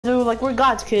like, we're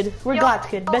gods, kid. We're gods,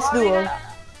 kid. Best duo.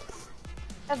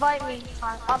 Invite me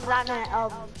on that night.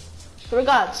 We're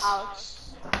gods.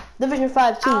 Alex. Division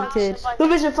 5-2, kid.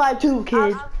 Division 5-2,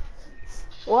 kid.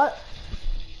 What?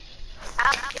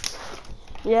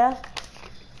 Yeah?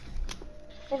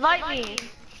 Invite me.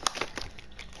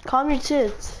 Calm your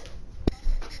tits.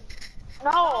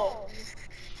 No.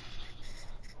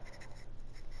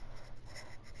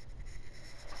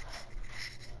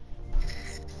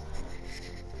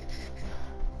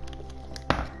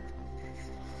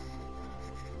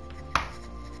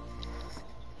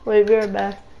 Wait, be right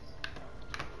back.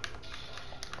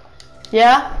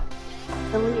 Yeah?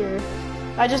 I'm here.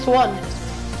 I just won.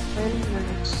 Very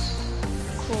nice.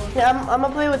 Cool. Yeah, I'm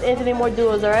gonna play with Anthony more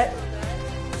duos, alright?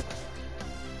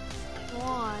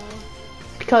 Why?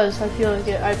 Because I feel like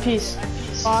it. Alright, peace.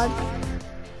 Squad?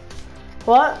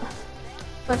 What?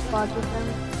 First squad with them?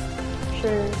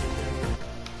 Sure.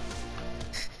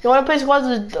 You wanna play squads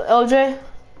with LJ?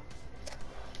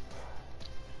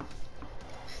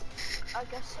 I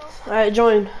guess so. Alright,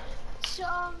 join.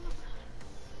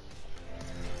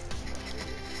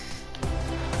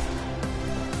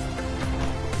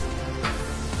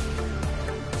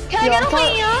 Can I get a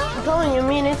arena? I'm telling you,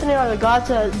 me and Anthony are the gods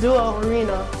to duo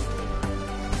arena.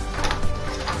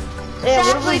 Yeah,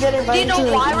 what if we get invited to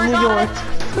New York?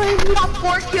 We got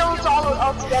 4 kills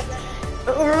all together.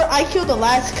 I killed the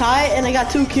last Kai and I got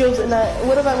 2 kills, and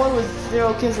what if I won with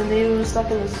 0 kills and he was stuck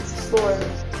in the store?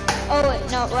 Oh wait,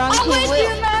 no, wrong team. Wait, do you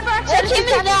remember? What team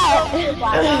is that?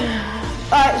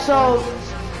 Alright, so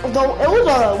it was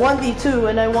a 1v2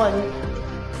 and I won.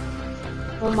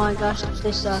 Oh my gosh,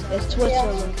 they suck. It's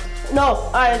Switzerland. No,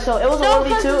 alright, so it was a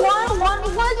 1v2. One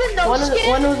was a no skin,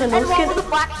 one was a no and skin. one was a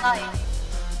black knight.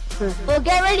 Well,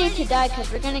 get ready to die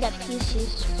because we're gonna get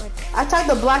PCs. I tagged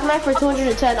the black knight for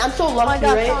 210. I'm so lucky, Oh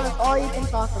my right? God, that's all you can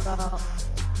talk about.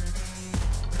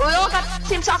 We all got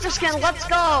team soccer skin. Let's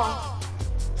go.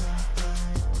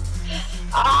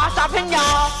 Ah, stop it,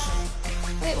 y'all.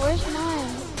 Wait, where's mine?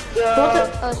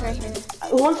 Oh, it's right here.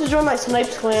 Who wants to join my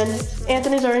Snipes clan?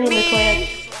 Anthony's already in the clan.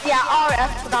 Yeah, alright,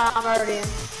 I'm already in.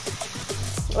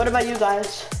 What about you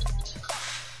guys?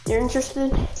 You're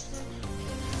interested?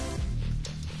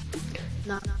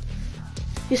 No.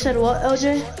 You said what,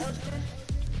 LJ?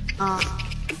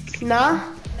 Nah?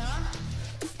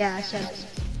 Yeah, I said.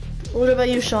 What about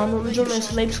you, Sean? Want to join my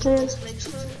Snipes clan?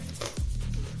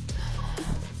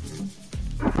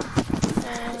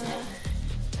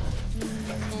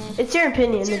 It's your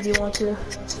opinion if you want to.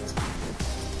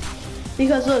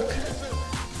 Because look.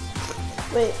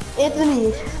 Wait,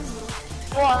 Anthony.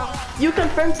 What? You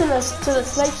confirmed to the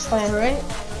Snipes clan, right?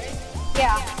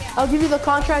 Yeah. I'll give you the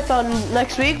contract on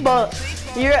next week, but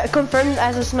you're confirmed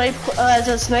as a Snipes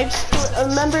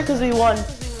member because we won.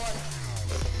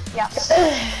 Yeah.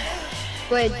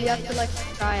 Wait, do you have to like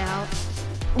try out?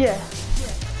 Yeah.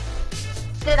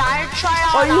 Did I try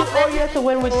out? Or you have to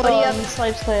win with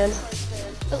Snipes clan.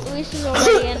 But Luis is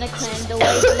already in the clan, the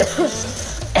white clan.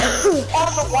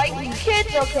 All the white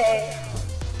kids, okay.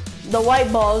 The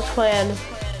White Balls clan.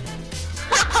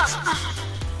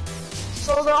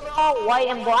 So they're all white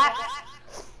and black.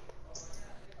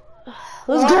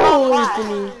 Let's go,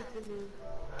 Anthony.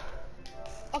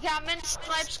 Okay, I'm in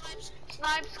Snipes.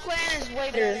 Snipes clan is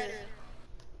way better.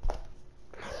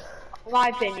 My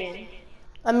opinion.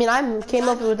 I mean, I came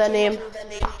up with that name.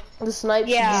 The Snipes.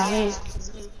 Yeah.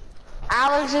 DZ.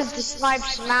 Alex is the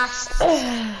Snipes master.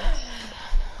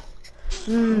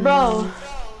 Bro,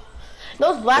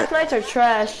 those Black Knights are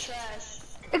trash.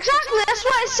 Exactly, that's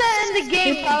what I said in the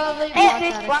game.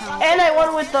 And I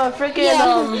won with the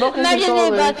freaking broken Imagine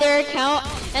controller. they bought their account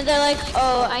and they're like,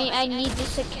 oh, I need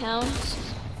this account.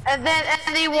 And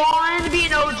they want to be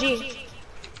an OG.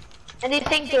 And they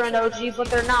think they're an OG, but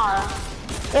they're not.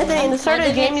 Anthony, in the start of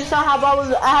the game, you saw how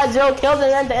I had 0 kills,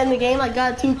 and then at the end of the game, I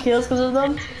got 2 kills because of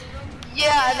them.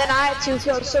 Yeah, and then I had 2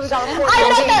 kills, so we got 4 I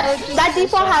kills. know that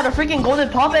default had a freaking golden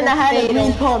pump, and I had a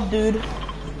green pump, dude.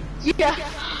 Yeah.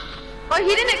 But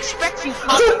he didn't expect you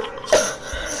coming.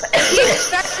 He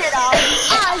expected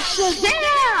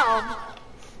Shazam!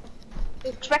 He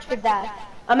expected that.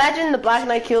 Imagine the Black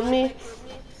Knight killed me.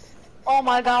 Oh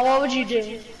my god, what would you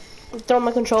do? Throw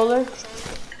my controller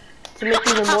to make it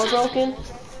even more broken.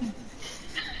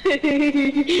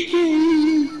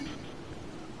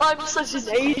 I'm such an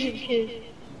Asian kid.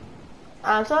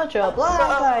 I'm such a black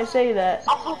guy, say that.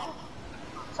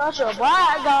 Such a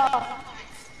black guy.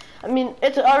 I mean,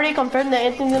 it's already confirmed that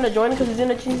Anthony's gonna join because he's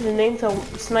gonna change the name to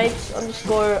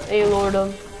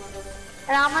Snipes_A_Lordum.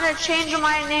 And I'm gonna change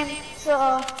my name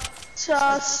to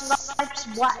Snipes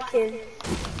Black Kid.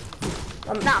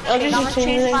 I'll just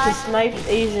change the name to Snipez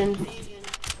Asian.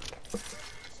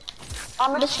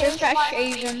 I'm gonna Mr. Trash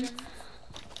Asian.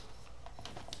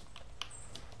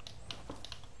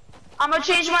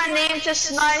 change my name to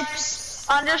Snipez _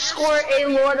 a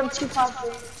Lord of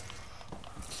 253.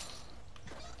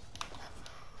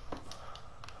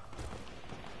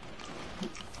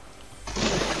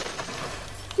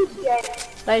 He's gay.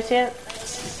 Nice hit.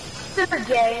 Super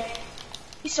gay.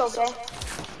 He's so gay.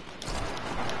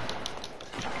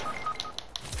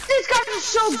 These guys are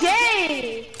so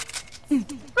gay. This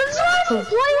is why I don't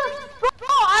play with, bro.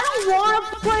 I don't want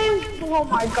to play. Oh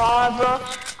my god, bro.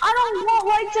 I don't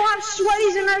like to have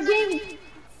sweaties in our game.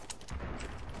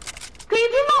 Can you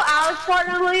promote Alex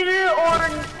partner leader or?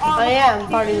 I am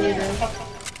party leader.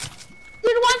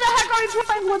 Then why the heck are you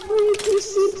playing with 3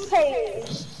 PC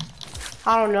players? I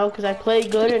don't know, cause I play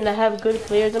good and I have good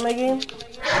players in my game.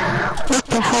 What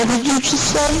the hell did you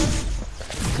just say?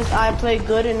 Cause I play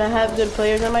good and I have good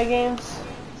players in my games.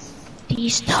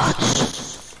 These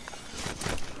nuts.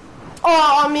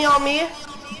 Oh, on me, on me.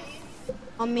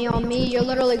 On me, you're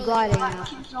literally gliding now.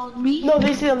 No,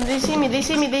 they see them. They see me. They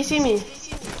see me. They see me.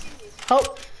 Oh.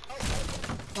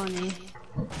 Funny.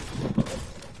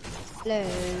 Hello.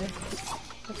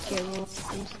 Okay, we'll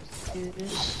do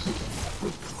this.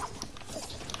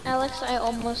 Alex, I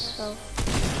almost fell.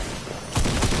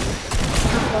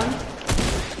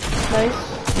 Nice.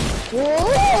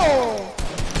 Whoa!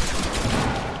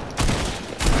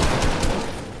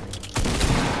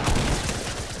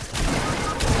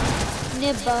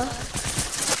 Nibba.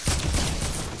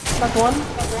 Knock one.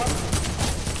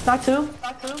 Knock two.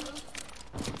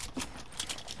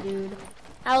 Dude.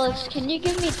 Alex, can you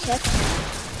give me tips?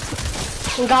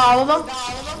 You got all of them?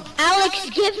 Alex,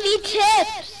 give me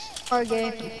tips!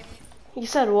 Okay. You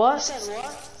said what?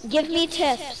 Give me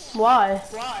tips. Why?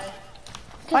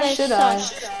 Why should I?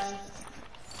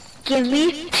 Give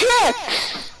me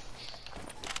tips!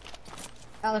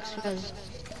 Alex does.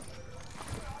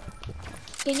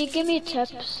 Can you give me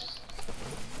tips?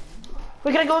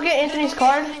 We're gonna go get Anthony's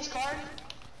card?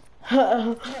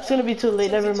 It's gonna be too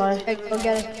late, never mind. Okay, go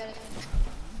get it.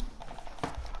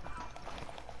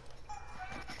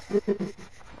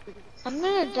 I'm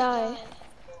gonna die.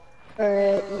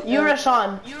 You,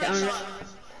 Rashawn.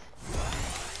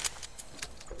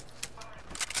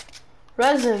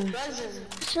 Resin.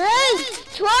 Rez,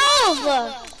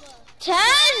 12! 10!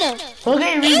 We'll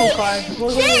get your Revo card.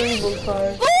 We'll get your Revo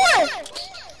card. 4!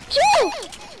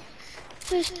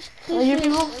 2! Are you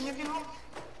Revo?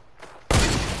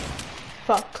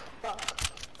 Fuck.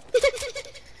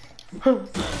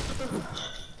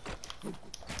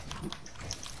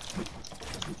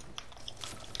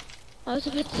 I was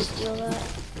about to steal that.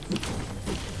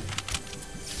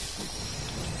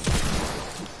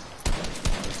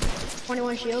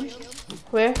 $21 shield.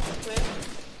 Where?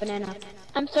 Banana.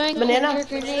 I'm throwing Banana?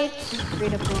 grenades.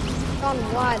 Straight up. On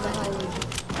why the hell would you?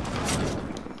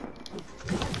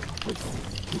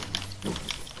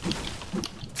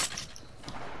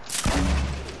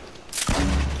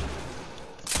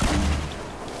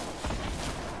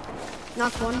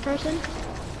 Knock one person.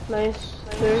 Nice.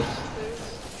 There's.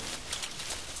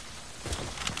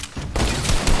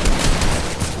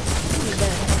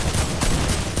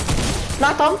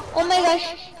 Knocked them. Oh my gosh.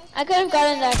 I could have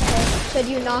gotten that kill. Said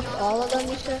you knocked all of them,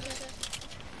 you said?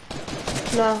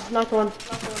 No, knocked one.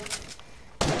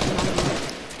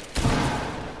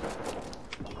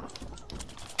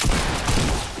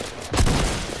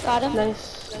 Got him. Nice.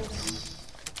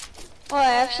 Oh,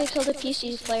 I actually killed a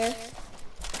PC's player.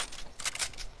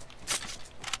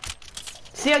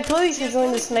 See, I told you she's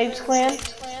joining the Snipez clan.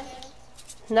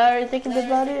 Now you're thinking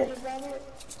about it.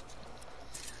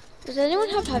 Does anyone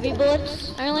have heavy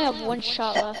bullets? I only have one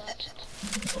shot left.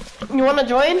 You wanna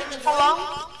join?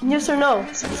 Yes or no?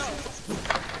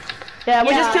 Yeah, we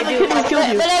just killed the kid who killed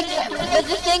you. But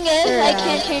the thing is, I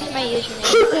can't change my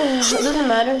username. It doesn't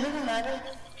matter.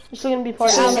 You're still gonna be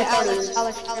part of it.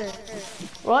 Alex.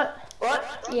 What?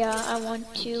 Yeah, I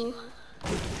want to.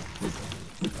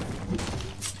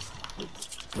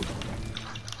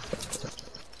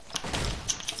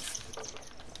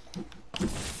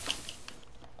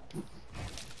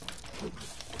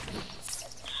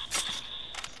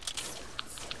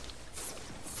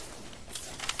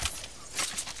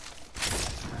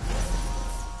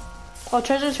 Oh,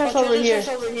 treasure chest over here.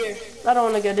 I don't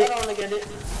wanna get it.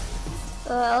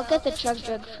 I'll get the chug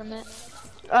jug from it.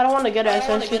 I don't wanna get it,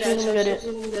 so I'm just gonna get it.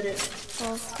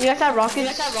 Oh, You guys have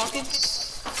rockets?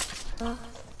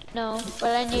 no,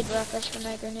 but I need rockets for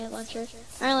my grenade launcher.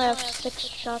 I only have 6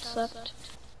 shots left.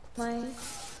 My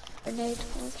grenade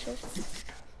launcher.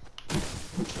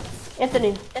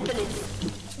 Anthony.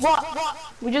 What?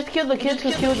 We just killed the kids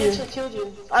who killed you.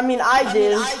 I mean, I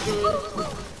did.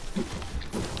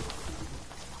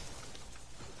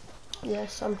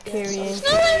 Yes, I'm carrying.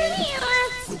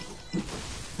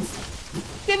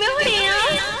 Give me a hand.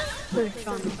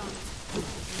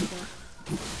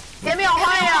 Give me a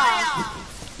hand.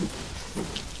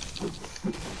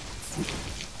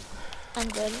 I'm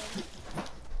good.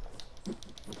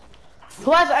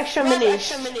 Who has extra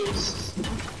minis?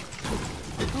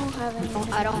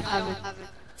 I don't have it.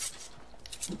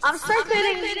 I'm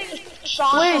spectating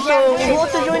Sean. Wait, so who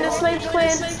wants to join the Snipez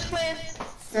clan?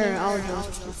 Sure, I'll join.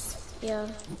 Yeah.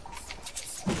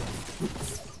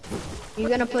 You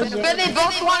gonna put But they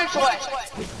both want to join.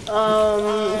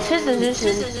 It's his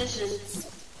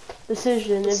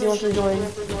decision if he wants to join.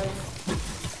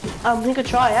 He could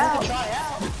try out.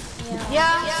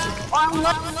 Yeah.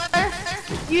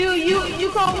 You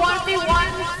go 1v1,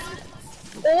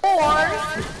 or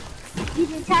you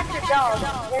can catch a dog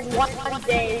in one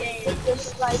day with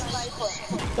this like.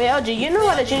 Wait, LG, you know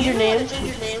how to change your name?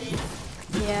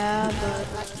 Yeah, but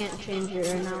I can't change it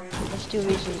right now. There's 2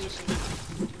 reasons.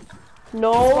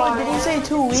 No, did he say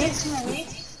 2 weeks?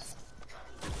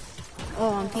 Oh,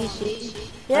 on PC.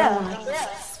 Yeah.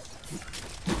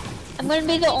 I'm gonna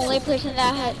be the only person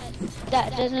that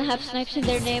doesn't have Snipes in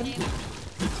their name.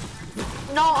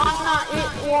 No, I'm not.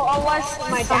 Well, unless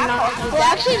my dad. Well,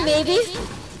 actually, maybe.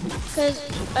 Cause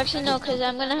I'm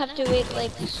gonna have to wait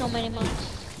like so many months.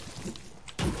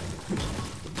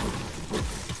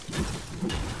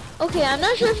 Okay, I'm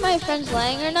not sure if my friend's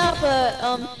lying or not, but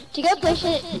to get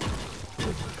PlayStation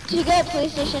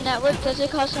Network, does it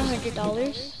cost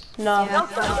 $100? No. Yeah,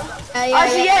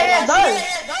 Yeah, it does.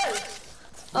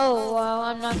 Oh wow,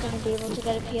 I'm not gonna be able to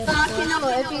get a PS4. Actually, no,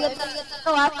 if you get the...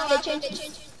 No, after they change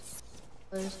it.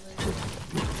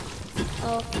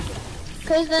 Oh,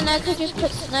 cause then I could just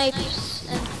put Snipes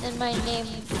in my name.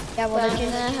 Yeah, well, But they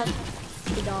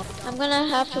I'm gonna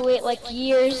have to wait like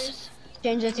years.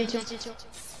 change it to...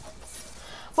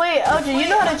 Wait, LG, you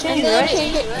know how to change it,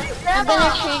 right? I'm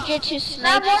gonna change it to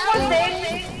Snipes. One more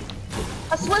thing.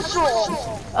 A Swiss roll.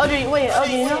 LG,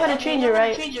 you know how to change it,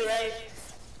 right?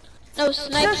 No,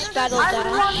 Snipes Battle I Dash.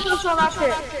 want Swiss roll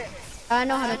after. I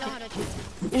know how to change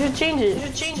it. You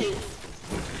should change it.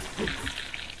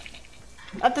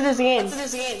 After this game.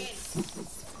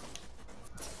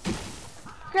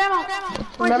 Grandma.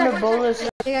 Remember bonus? I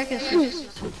think I can switch.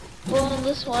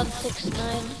 Boneless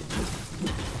 169.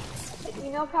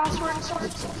 Email password.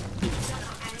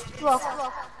 Look.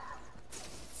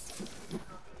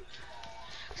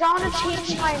 I want to change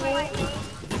my name.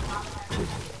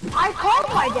 I called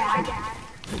my dad.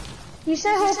 He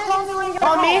said he'll call me when he gets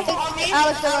On me?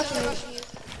 Alex, they're rushing me.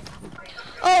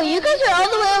 Oh, you guys are all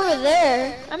the way over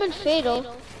there. I'm in Fatal.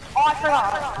 Oh, I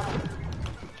forgot.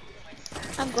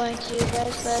 I'm going to,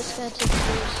 guys, but it's gonna take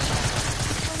years.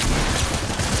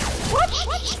 What?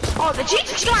 Oh, the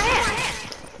cheats got in.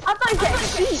 I thought you said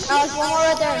cheats. Alex, one more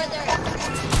right there.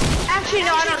 Actually,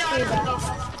 no, I don't see that.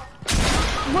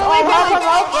 Wait,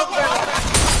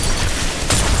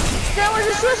 There was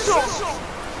a Swiss roll.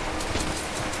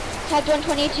 Tag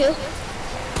 122.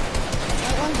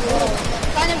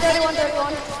 Find him, 31.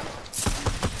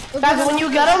 Guys, when you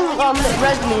get him,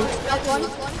 res me. That's one.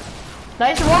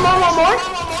 Nice, one more.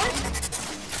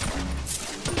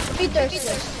 Be thirsty.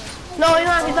 No, he's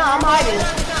not, I'm hiding.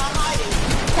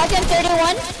 Tag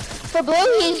 31. For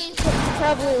blue, he's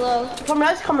probably low. Come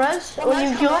res. When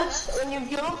you kill him.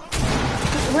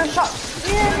 Where's shot?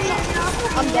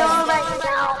 I'm dead.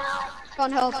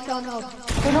 Can't help.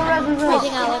 We don't res.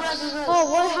 Raising Alex. Oh,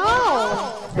 what? How?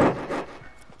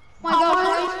 Oh my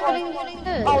god, how are you getting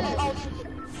this?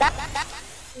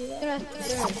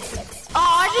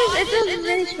 It doesn't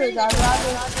finish for that.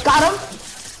 Got him.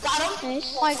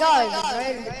 Nice. Oh my god,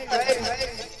 right.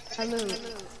 I moved.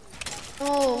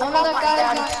 Oh, one of the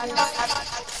guys.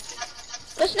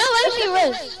 There's no empty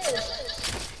res.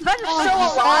 That's so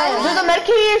alive. There's a med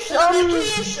key,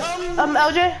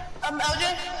 LJ.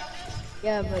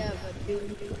 Yeah, but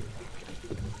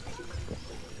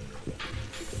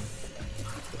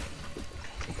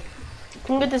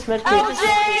Come get this med key.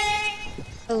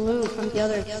 the loot from the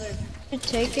other. You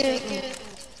take it.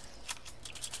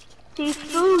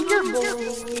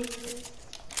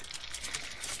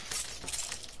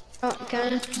 Oh,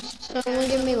 can someone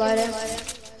give me lighter?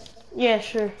 Yeah,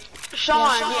 sure.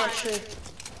 Sean.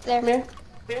 There. Come here.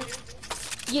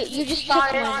 You just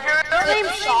took one. Your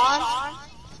name's Sean?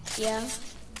 Yeah.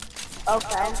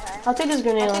 Okay. I'll take this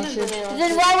grenade launcher.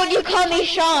 Then why would you call me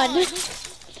Sean?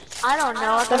 I don't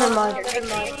know. Never mind.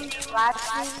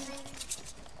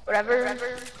 whatever.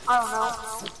 I don't know.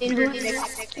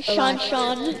 Sean.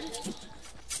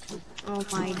 Oh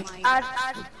my.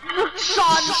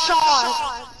 Sean.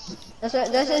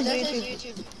 That's his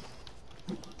YouTube.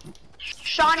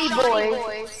 Shawnee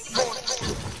boy.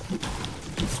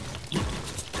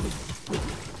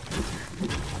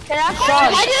 Sean, How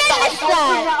did I miss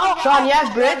that? Sean, you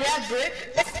have brick?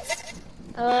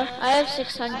 I have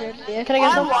 600. Can I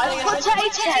get some?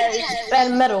 Potatoes.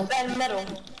 And metal.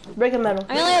 Brick and metal.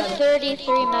 I only have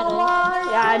 33 metal.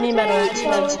 Yeah, I need metal.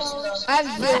 I have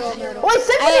 0 metal. Wait,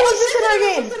 Symphony was just in our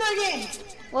game.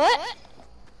 What?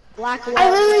 Black. I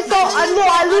literally saw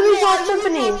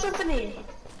Symphony.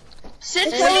 It's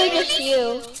really just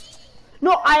you.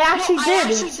 No, I actually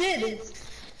did.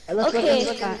 Let's Okay.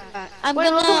 look at. I'm Wait,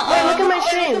 look at my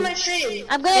stream.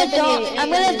 I'm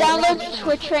gonna download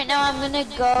Twitch right now. I'm gonna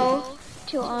go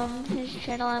to his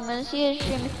channel. I'm gonna see his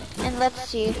stream and let's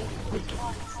see.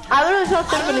 I literally saw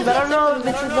Symphony, but I don't know if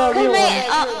this is the real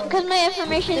one. Cause my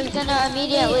information is gonna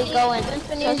immediately go in. So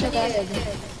it's okay.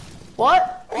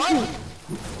 What?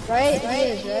 Right? He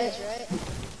is, right?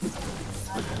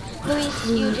 Luis,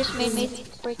 you just made me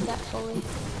break that fully.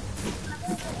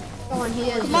 Come on, he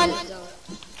is. Come on.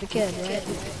 The kid, right?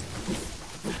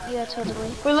 Yeah,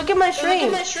 totally. Wait, look at my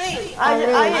stream. I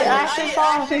actually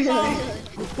saw.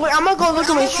 Wait, I'm gonna go look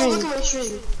at my stream.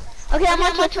 Okay, I'm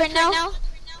on Twitch right now.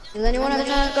 Does anyone I'm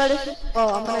have? gonna go to.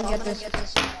 Oh, I'm gonna get this.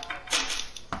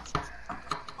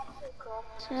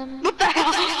 What the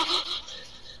hell?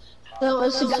 So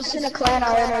it's just in a clan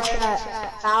are in our chat.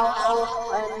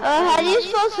 How do you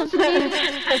spell symphony?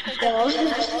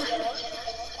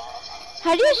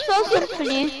 How do you spell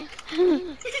symphony?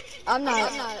 I'm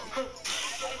not.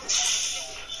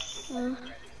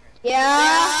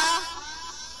 Yeah.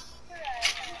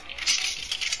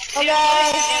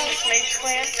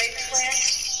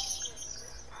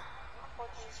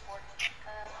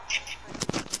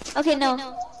 Okay, no.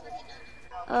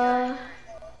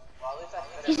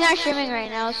 He's not streaming right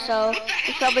now, so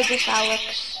he's probably just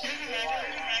Alex.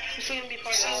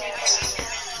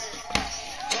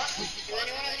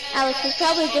 Alex, it's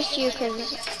probably just you,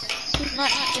 because he's not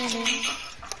streaming.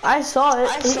 I saw it.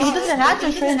 He doesn't have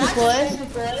to stream to play.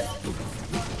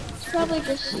 It's probably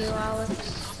just you,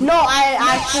 Alex. No, I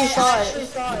actually saw it.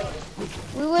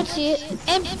 We would see it.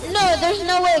 And no, there's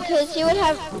no way, because he would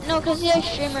have, because he's a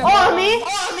streamer. Oh, me?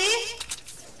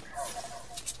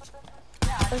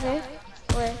 Okay,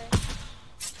 where?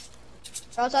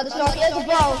 Outside the store, he has a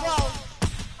bow.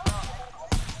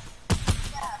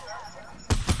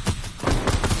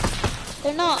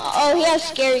 They're not, oh, he has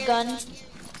scary gun.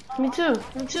 Me too.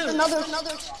 Another.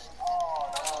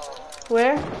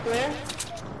 Where?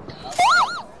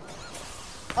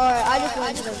 Alright, I just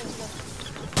went to them.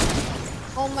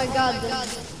 Oh my god,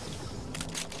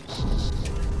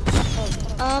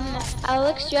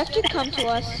 Alex, you have to come to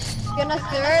us. gonna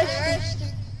thirst.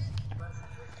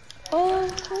 Oh,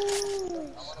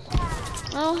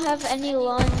 I don't have any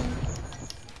long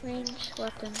range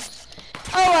weapons.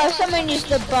 Oh, someone used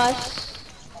the bus.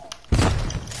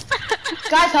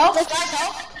 Guys, help! 5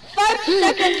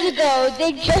 seconds ago,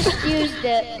 they just used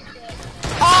it.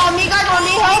 Oh, me guys, want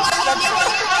me help?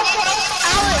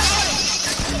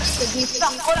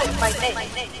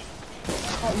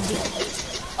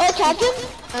 Oh, tag him?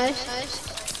 Nice.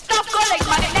 Stop calling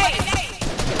my name.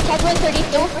 Tag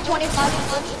 134. For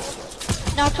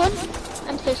 25. Knocked one.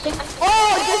 I'm thirsting.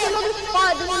 Oh, there's another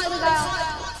spot. There's another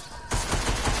guy.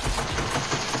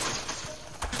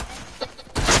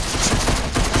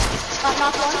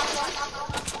 Knock one.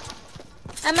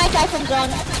 I might die from zone.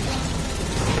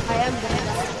 I am dead.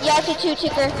 Yeah, it's a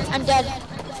 2-ticker. I'm dead.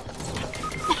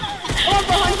 Oh,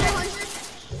 400.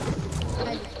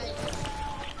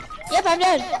 Yep, I'm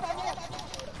dead.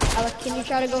 Alex, can you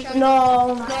try to go for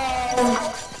No.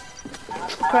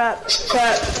 Crap.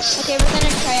 Okay, we're gonna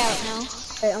try out now.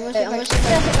 Wait, I'm gonna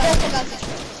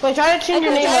Wait, try to change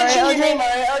your name, alright, LJ?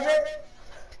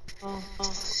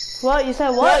 What? You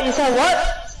said what?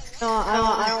 No,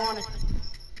 I don't want to.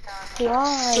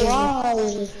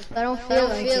 Why? I don't feel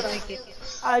like it.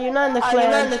 You're not in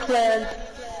the clan.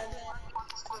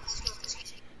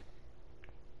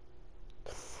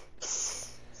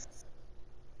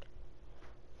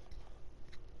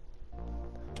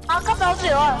 How come LJ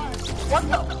left? What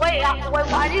the? Wait,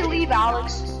 why did you leave,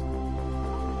 Alex?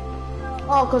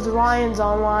 Oh, cause Ryan's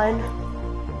online.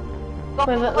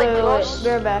 Wait,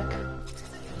 they're back.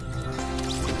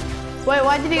 Wait,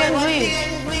 why did you guys leave?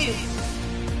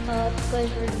 Because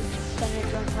we're gonna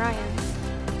join Ryan.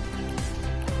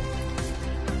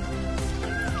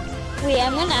 Wait,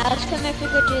 I'm gonna ask him if we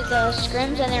could do the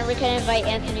scrims and then we can invite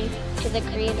Anthony to the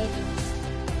creative.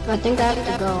 I think I have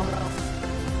to go.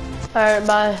 Alright,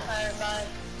 bye.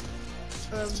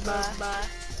 Bye.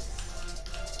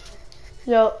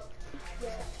 Yo.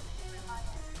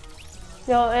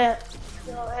 Yo, Ant.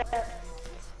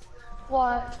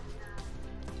 What?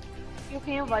 You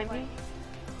can invite me.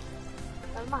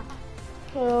 Never mind.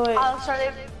 Wait. I'll start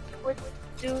it with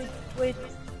dude with.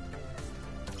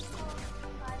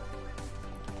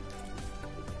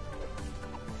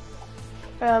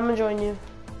 Alright, I'm gonna join you.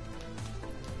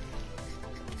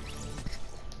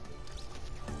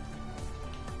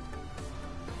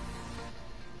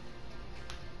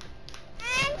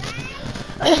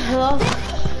 Hello?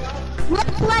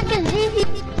 Looks like an easy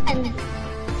one.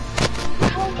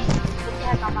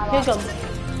 Here come.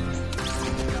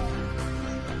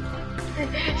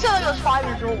 It sounded like I was 5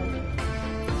 years old.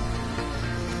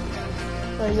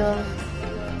 I know.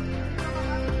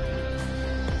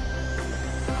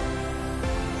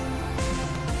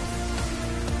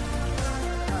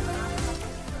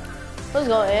 Let's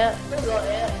go, Ant.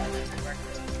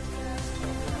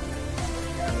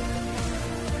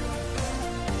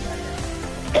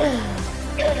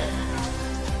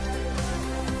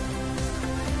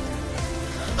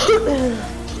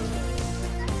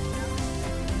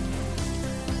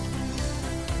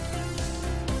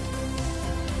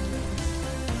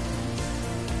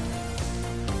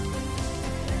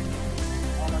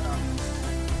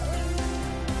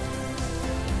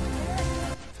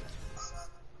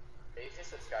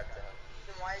 Subscribe to him.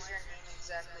 Then why is your name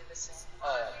exactly the same?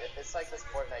 It's like this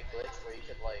Fortnite glitch where you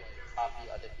could like copy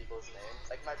other people's names.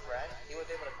 Like my friend, he was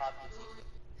able to copy.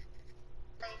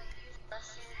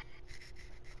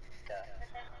 Yeah.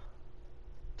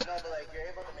 No, but like you're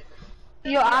able to make.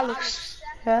 Yo, Alex.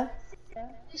 Yeah?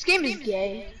 This game is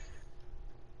gay.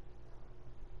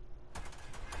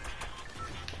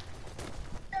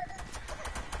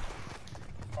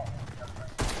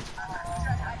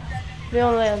 Be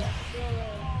on land.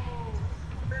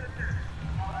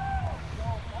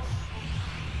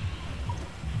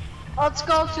 Let's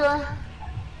go to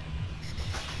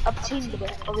a team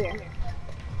bit over here.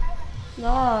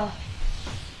 Nah.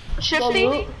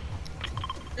 Shifty?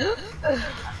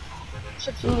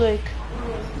 Blue Lake.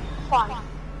 Fine.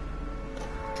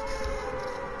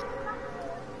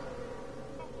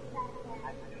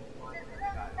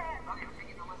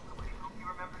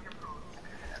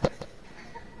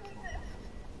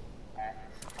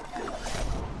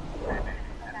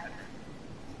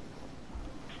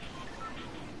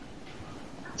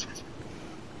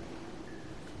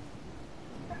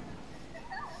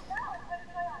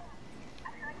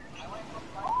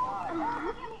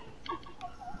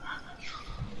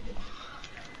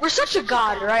 We're such a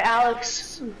god, right,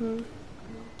 Alex? Mm-hmm.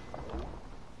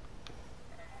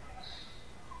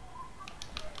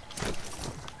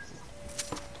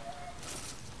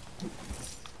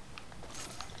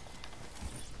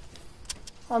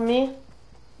 On me?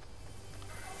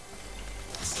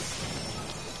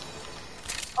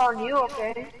 On you,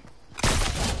 okay.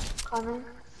 Coming.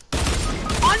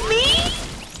 On me?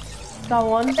 Got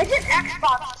one. It's an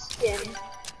Xbox skin.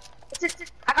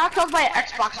 I got killed by an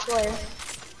Xbox player.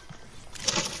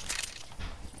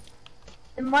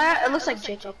 It looks like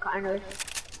Jacob, kind of.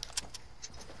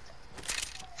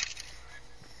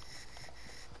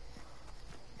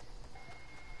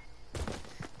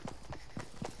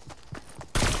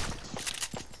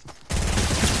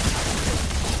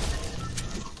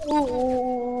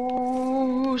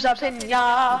 Ooh, stop saying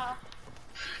yeah.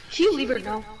 Can you leave or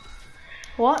no?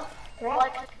 What?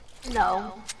 Like,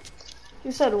 no.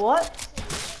 You said what?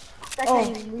 That's Oh. how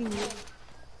you leave.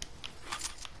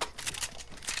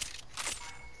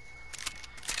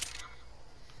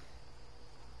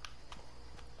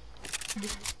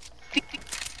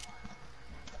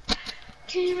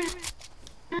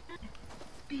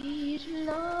 Beat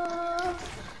love,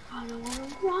 I don't wanna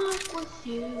rock with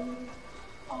you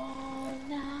all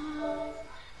now.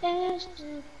 It's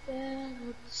the bed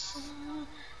with the sun.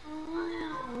 I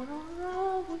wanna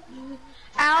rock with you.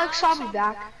 Alex, I'll be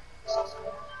back.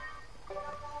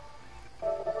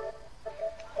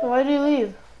 Why do you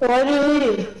leave?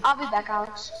 I'll be back,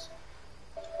 Alex.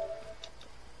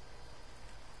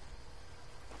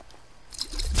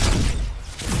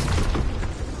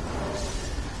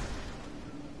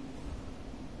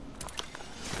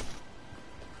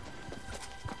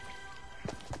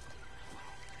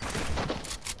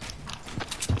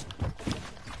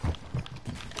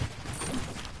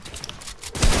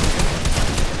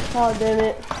 Oh, damn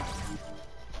it.